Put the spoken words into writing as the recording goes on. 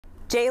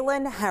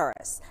Jalen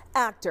Harris,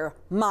 actor,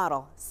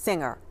 model,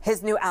 singer.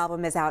 His new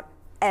album is out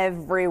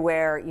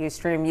everywhere you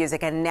stream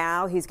music, and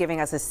now he's giving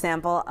us a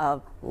sample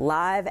of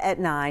Live at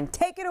 9.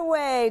 Take it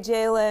away,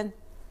 Jalen.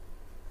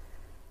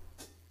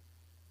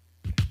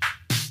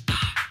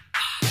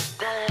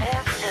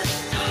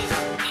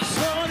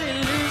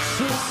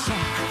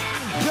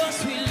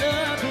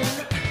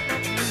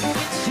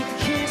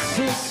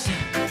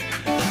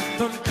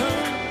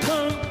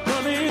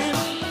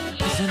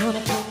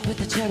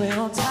 Cherry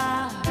on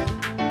top,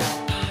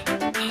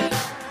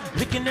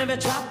 we can never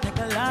drop like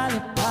a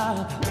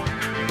lollipop.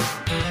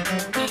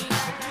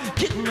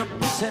 Getting a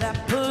piece of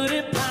that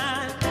pudding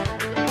pie,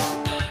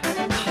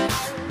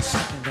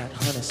 sucking that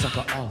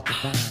honeysuckle off the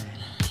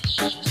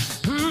vine.